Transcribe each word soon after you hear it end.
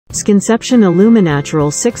Skinception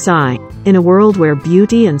Illuminatural 6i. In a world where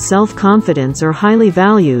beauty and self-confidence are highly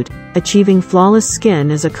valued, achieving flawless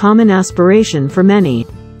skin is a common aspiration for many.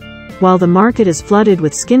 While the market is flooded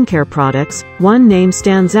with skincare products, one name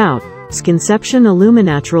stands out: Skinception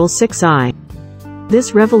Illuminatural 6i.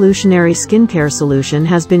 This revolutionary skincare solution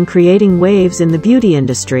has been creating waves in the beauty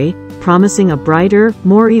industry, promising a brighter,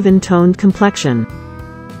 more even-toned complexion.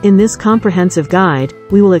 In this comprehensive guide,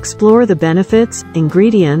 we will explore the benefits,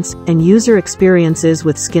 ingredients, and user experiences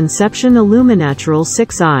with Skinception Illuminatural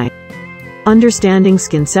 6i. Understanding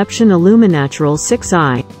Skinception Illuminatural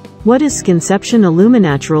 6i. What is Skinception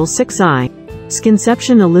Illuminatural 6i?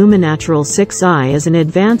 Skinception Illuminatural 6i is an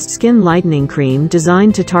advanced skin lightening cream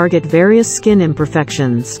designed to target various skin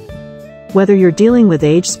imperfections. Whether you're dealing with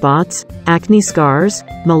age spots, acne scars,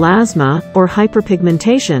 melasma, or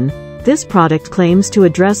hyperpigmentation, this product claims to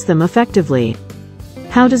address them effectively.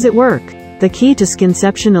 How does it work? The key to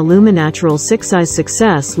Skinception Illuminatural 6i's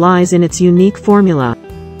success lies in its unique formula.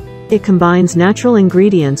 It combines natural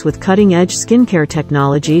ingredients with cutting-edge skincare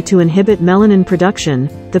technology to inhibit melanin production,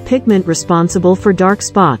 the pigment responsible for dark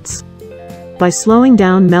spots. By slowing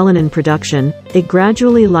down melanin production, it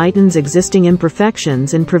gradually lightens existing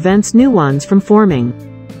imperfections and prevents new ones from forming.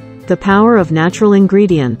 The power of natural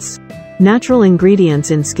ingredients. Natural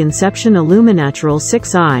ingredients in Skinception Illuminatural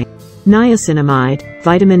 6i. Niacinamide,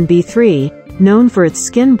 vitamin B3, known for its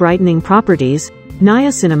skin brightening properties.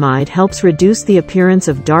 Niacinamide helps reduce the appearance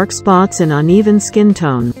of dark spots and uneven skin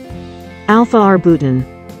tone. Alpha-arbutin.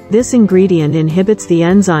 This ingredient inhibits the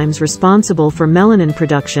enzymes responsible for melanin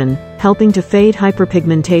production, helping to fade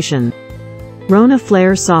hyperpigmentation. Rona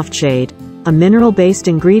Flare Soft Shade, a mineral-based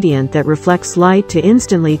ingredient that reflects light to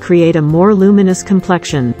instantly create a more luminous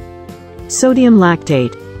complexion. Sodium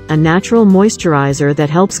lactate, a natural moisturizer that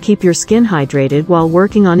helps keep your skin hydrated while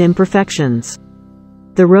working on imperfections.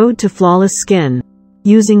 The road to flawless skin.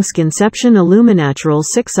 Using Skinception Illuminatural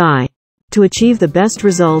 6i. To achieve the best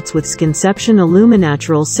results with Skinception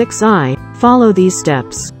Illuminatural 6i, follow these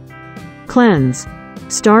steps. Cleanse.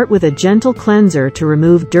 Start with a gentle cleanser to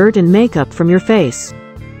remove dirt and makeup from your face.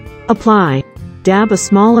 Apply. Dab a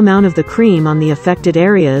small amount of the cream on the affected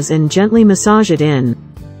areas and gently massage it in.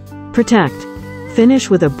 Protect. Finish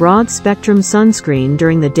with a broad-spectrum sunscreen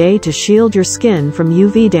during the day to shield your skin from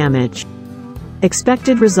UV damage.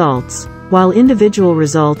 Expected results. While individual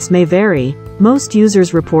results may vary, most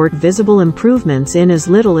users report visible improvements in as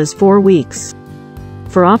little as 4 weeks.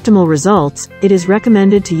 For optimal results, it is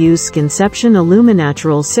recommended to use Skinception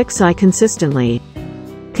Illuminatural 6i consistently.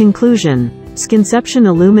 Conclusion. Skinception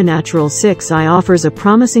Illuminatural 6i offers a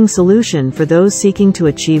promising solution for those seeking to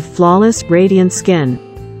achieve flawless, radiant skin.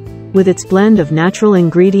 With its blend of natural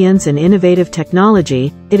ingredients and innovative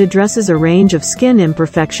technology, it addresses a range of skin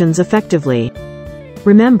imperfections effectively.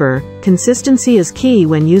 Remember, consistency is key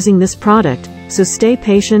when using this product, so stay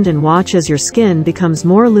patient and watch as your skin becomes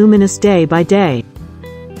more luminous day by day.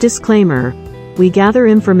 Disclaimer. We gather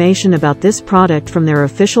information about this product from their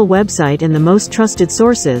official website and the most trusted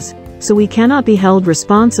sources, so we cannot be held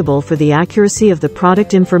responsible for the accuracy of the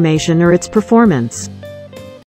product information or its performance.